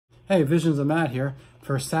Hey, Visions of Matt here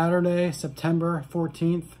for Saturday, September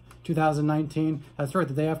 14th, 2019. That's right,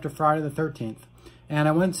 the day after Friday the 13th. And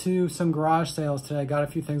I went to some garage sales today. I got a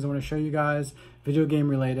few things I want to show you guys, video game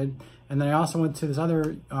related. And then I also went to this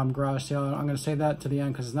other garage sale. I'm going to save that to the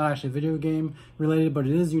end because it's not actually video game related, but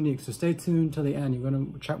it is unique. So stay tuned to the end. You're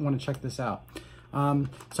going to want to check this out. So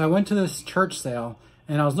I went to this church sale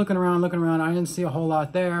and I was looking around. I didn't see a whole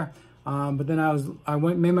lot there. But then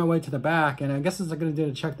made my way to the back, and I guess it's a good idea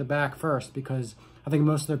to check the back first because I think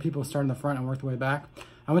most of the people start in the front and work their way back.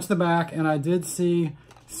 I went to the back and I did see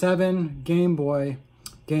 7 Game Boy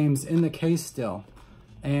games in the case still.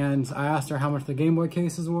 And I asked her how much the Game Boy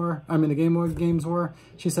cases were. The Game Boy games were.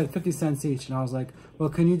 She said 50 cents each. And I was like, well,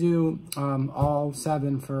 can you do all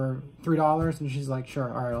 7 for $3? And she's like,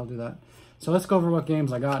 sure, all right, I'll do that. So let's go over what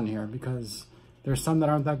games I got in here because there's some that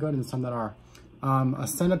aren't that good and some that are. A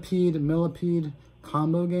centipede, millipede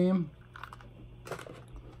combo game.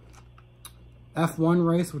 F1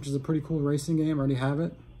 race, which is a pretty cool racing game. I already have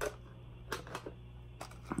it.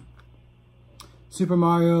 Super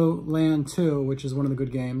Mario Land 2, which is one of the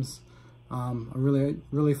good games. A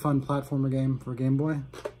really fun platformer game for Game Boy.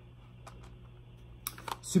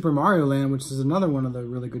 Super Mario Land, which is another one of the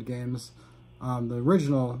really good games. The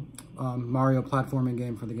original Mario platforming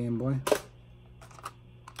game for the Game Boy.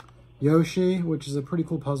 Yoshi, which is a pretty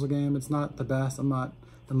cool puzzle game. It's not the best. I'm not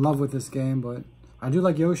in love with this game, but I do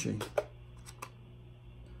like Yoshi.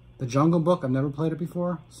 The Jungle Book, I've never played it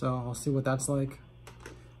before, so I'll see what that's like.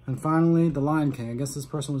 And finally, The Lion King. I guess this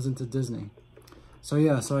person was into Disney. So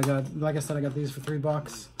yeah, so I got, like I said, I got these for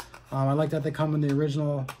 $3. I like that they come in the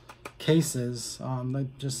original cases. That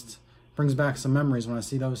just brings back some memories when I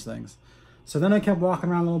see those things. So then I kept walking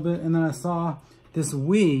around a little bit, and then I saw this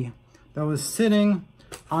Wii that was sitting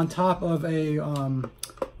on top of a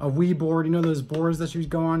Wii board. You know those boards that you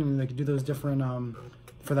go on and they could do those different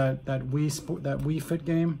for that Wii Fit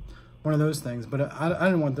game, one of those things. But I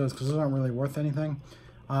didn't want those because those aren't really worth anything.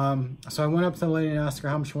 So I went up to the lady and asked her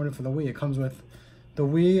how much she wanted for the Wii. It comes with the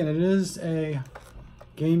Wii, and it is a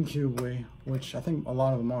GameCube Wii, which I think a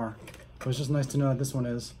lot of them are. But it's just nice to know that this one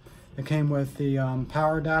is. It came with the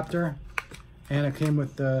power adapter, and it came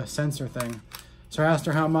with the sensor thing. So I asked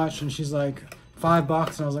her how much, and she's like, $5,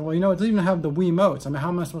 and I was like, well, you know, it doesn't even have the Wiimotes. I mean, how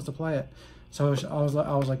am I supposed to play it? So I was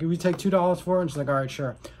like, "Can we take $2 for it?" And she's like, "All right,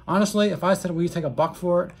 sure." Honestly, if I said we take $1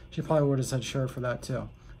 for it, she probably would have said sure for that too.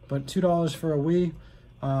 But $2 for a Wii,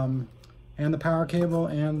 and the power cable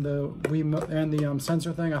and the Wii and the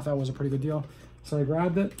sensor thing, I thought was a pretty good deal. So I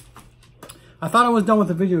grabbed it. I thought I was done with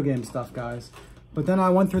the video game stuff, guys, but then I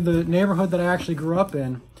went through the neighborhood that I actually grew up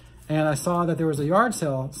in, and I saw that there was a yard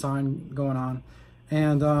sale sign going on,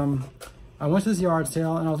 and I went to this yard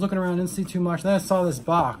sale and I was looking around, didn't see too much. Then I saw this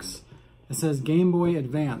box. It says Game Boy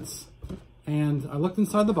Advance. And I looked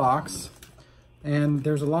inside the box and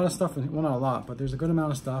there's a lot of stuff, well, not a lot, but there's a good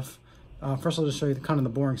amount of stuff. First I'll just show you kind of the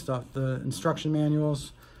boring stuff. The instruction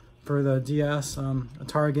manuals for the DS,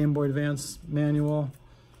 Atari Game Boy Advance manual,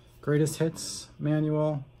 Greatest Hits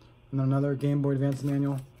manual, and then another Game Boy Advance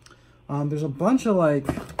manual. There's a bunch of like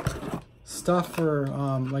stuff for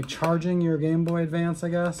like charging your Game Boy Advance, I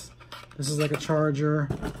guess. This is like a charger.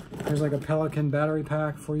 There's like a Pelican battery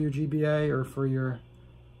pack for your GBA or for your,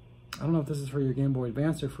 I don't know if this is for your Game Boy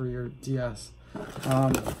Advance or for your DS.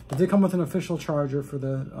 It did come with an official charger for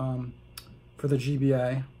the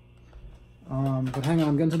GBA. But hang on,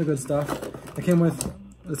 I'm getting to the good stuff. It came with,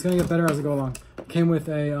 it's gonna get better as I go along. It came with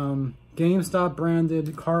a GameStop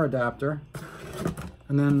branded car adapter.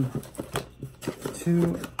 And then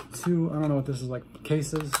two, I don't know what this is, like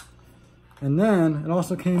cases. And then it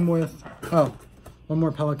also came with, one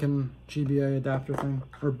more Pelican GBA adapter thing,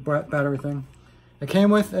 or battery thing. It came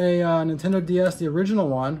with a Nintendo DS, the original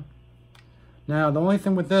one. Now, the only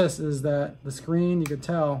thing with this is that the screen, you could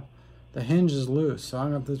tell, the hinge is loose. So I'm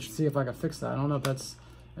gonna have to see if I can fix that. I don't know if that's,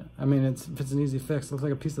 if it's an easy fix. It looks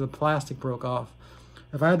like a piece of the plastic broke off.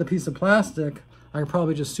 If I had the piece of plastic, I could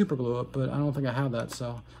probably just super glue it, but I don't think I have that.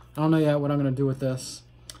 So I don't know yet what I'm gonna do with this.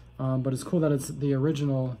 But it's cool that it's the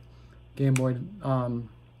original Game Boy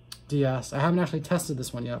DS. I haven't actually tested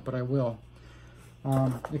this one yet, but I will.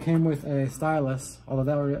 It came with a stylus,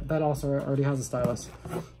 although that also already has a stylus.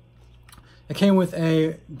 It came with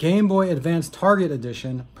a Game Boy Advance Target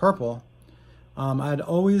Edition, purple. I'd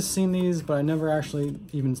always seen these, but I never actually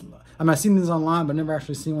I've seen these online, but never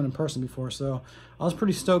actually seen one in person before, so I was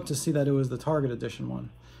pretty stoked to see that it was the Target Edition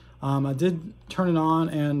one. I did turn it on,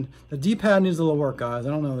 and the D-pad needs a little work, guys. I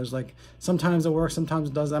don't know. There's like, sometimes it works, sometimes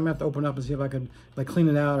it doesn't. I'm gonna have to open it up and see if I could like clean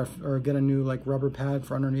it out or get a new like rubber pad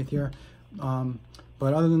for underneath here.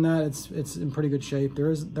 But other than that, it's in pretty good shape.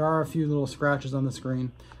 There are a few little scratches on the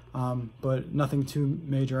screen. but nothing too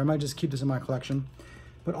major. I might just keep this in my collection.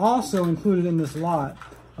 But also included in this lot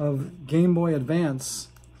of Game Boy Advance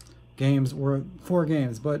games were 4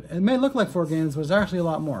 games, but it may look like 4 games, but it's actually a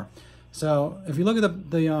lot more. So if you look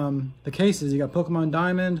at the cases, you got Pokemon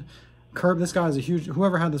Diamond, Kirby. This guy is a huge,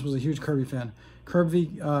 whoever had this was a huge Kirby fan. Kirby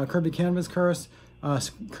Canvas Curse,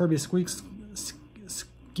 Kirby Squeak,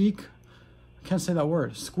 I can't say that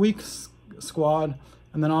word, Squeak Squad,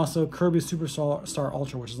 and then also Kirby Superstar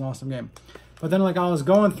Ultra, which is an awesome game. But then, like, I was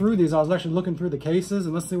going through these, I was actually looking through the cases,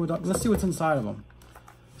 and let's see what's inside of them.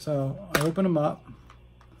 So I open them up,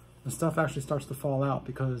 and stuff actually starts to fall out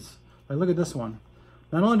because, like, look at this one.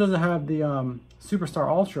 Not only does it have the Superstar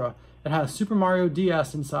Ultra, it has Super Mario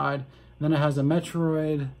DS inside, and then it has a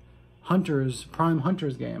Metroid Prime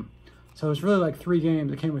Hunters game. So it's really like 3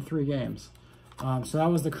 games. It came with 3 games. So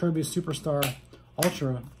that was the Kirby Superstar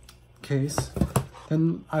Ultra case.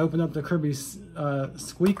 Then I opened up the Kirby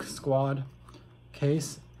Squeak Squad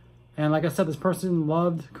case. And like I said, this person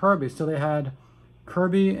loved Kirby. So they had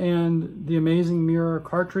Kirby and the Amazing Mirror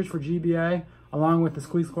cartridge for GBA, along with the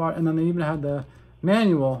Squeak Squad. And then they even had the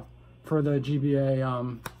manual for the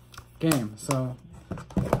GBA game. So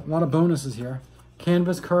a lot of bonuses here.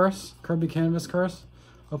 Canvas Curse, Kirby Canvas Curse.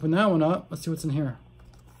 Open that one up. Let's see what's in here.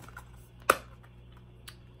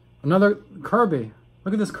 Another Kirby.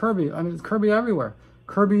 Look at this Kirby. I mean, it's Kirby everywhere.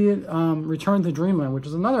 Kirby Return to Dreamland, which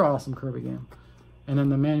is another awesome Kirby game. And then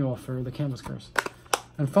the manual for the Canvas Curse.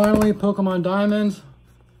 And finally, Pokemon Diamond.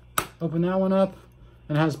 Open that one up.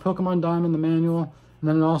 And it has Pokemon Diamond, the manual. And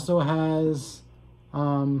then it also has,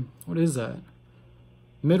 what is that?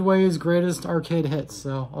 Midway's Greatest Arcade Hits.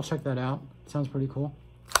 So I'll check that out. Sounds pretty cool.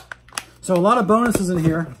 So a lot of bonuses in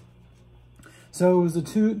here. So it was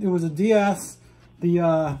a DS,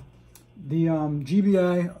 the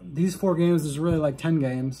GBA. These 4 games is really like 10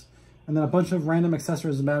 games, and then a bunch of random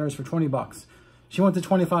accessories and batteries for 20 bucks. She went to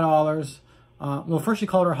 $25. Well, first she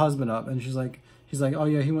called her husband up, and she's like, oh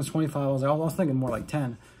yeah, he wants 25. I was like, oh, I was thinking more like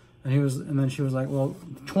 10, and then she was like, well,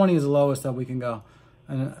 20 is the lowest that we can go,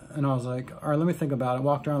 and I was like, all right, let me think about it.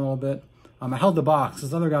 Walked around a little bit. I held the box.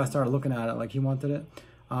 This other guy started looking at it like he wanted it.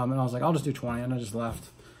 And I was like, I'll just do 20. And I just left.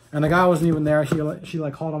 And the guy wasn't even there. She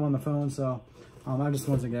like called him on the phone. So I just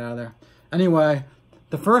wanted to get out of there. Anyway,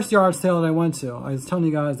 the first yard sale that I went to, I was telling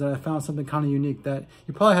you guys that I found something kind of unique that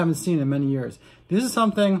you probably haven't seen in many years. This is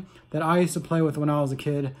something that I used to play with when I was a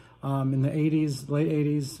kid in the 80s, late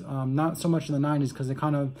 80s. Not so much in the 90s because they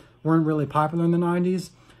kind of weren't really popular in the 90s.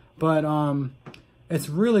 But it's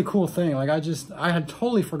a really cool thing. Like I had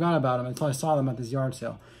totally forgot about them until I saw them at this yard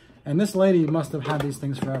sale. And this lady must have had these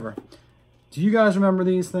things forever. Do you guys remember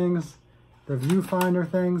these things? The Viewfinder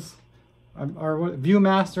things? Or what?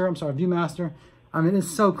 Viewmaster, I'm sorry, Viewmaster. I mean,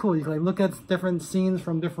 it's so cool. You can like look at different scenes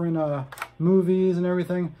from different movies and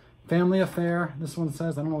everything. Family Affair, this one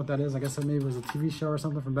says. I don't know what that is. I guess it maybe was a TV show or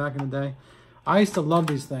something from back in the day. I used to love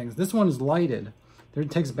these things. This one is lighted.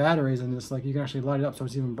 It takes batteries and it's like you can actually light it up so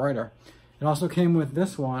it's even brighter. It also came with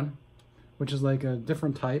this one, which is like a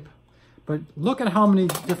different type. But look at how many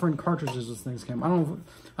different cartridges this thing came. I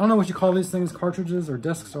don't know what you call these things, cartridges or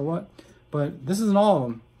discs or what. But this isn't all of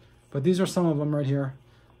them. But these are some of them right here.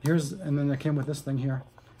 And then it came with this thing here.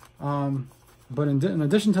 But in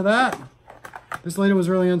addition to that, this lady was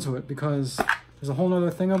really into it because there's a whole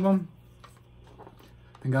nother thing of them.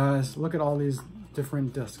 And guys, look at all these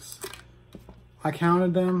different discs. I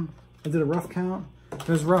counted them. I did a rough count.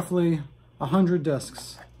 There's roughly 100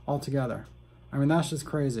 discs altogether. I mean, that's just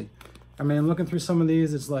crazy. I mean, looking through some of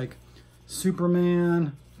these, it's like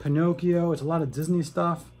Superman, Pinocchio. It's a lot of Disney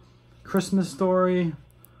stuff. Christmas Story,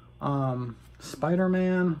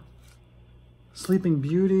 Spider-Man, Sleeping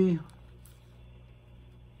Beauty,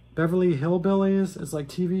 Beverly Hillbillies. It's like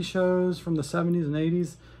TV shows from the 70s and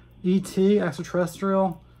 80s. E.T.,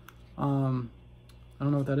 Extraterrestrial. I don't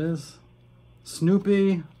know what that is.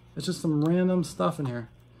 Snoopy. It's just some random stuff in here.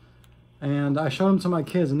 And I showed them to my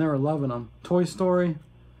kids and they were loving them. Toy Story,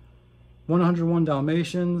 101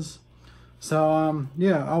 Dalmatians. So,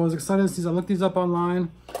 yeah, I was excited to see. I looked these up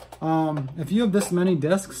online. If you have this many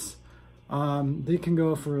discs, they can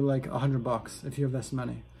go for like $100 if you have this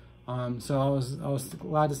many. So I was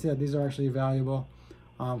glad to see that these are actually valuable,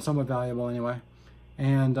 somewhat valuable anyway.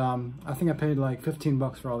 And I think I paid like 15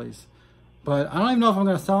 bucks for all these. But I don't even know if I'm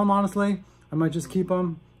going to sell them, honestly. I might just keep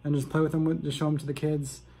them and just play with them, just show them to the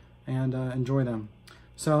kids and enjoy them.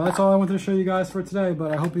 So that's all I wanted to show you guys for today.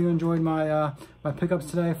 But I hope you enjoyed my my pickups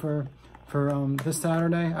today for this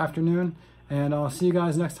Saturday afternoon. And I'll see you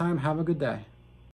guys next time. Have a good day.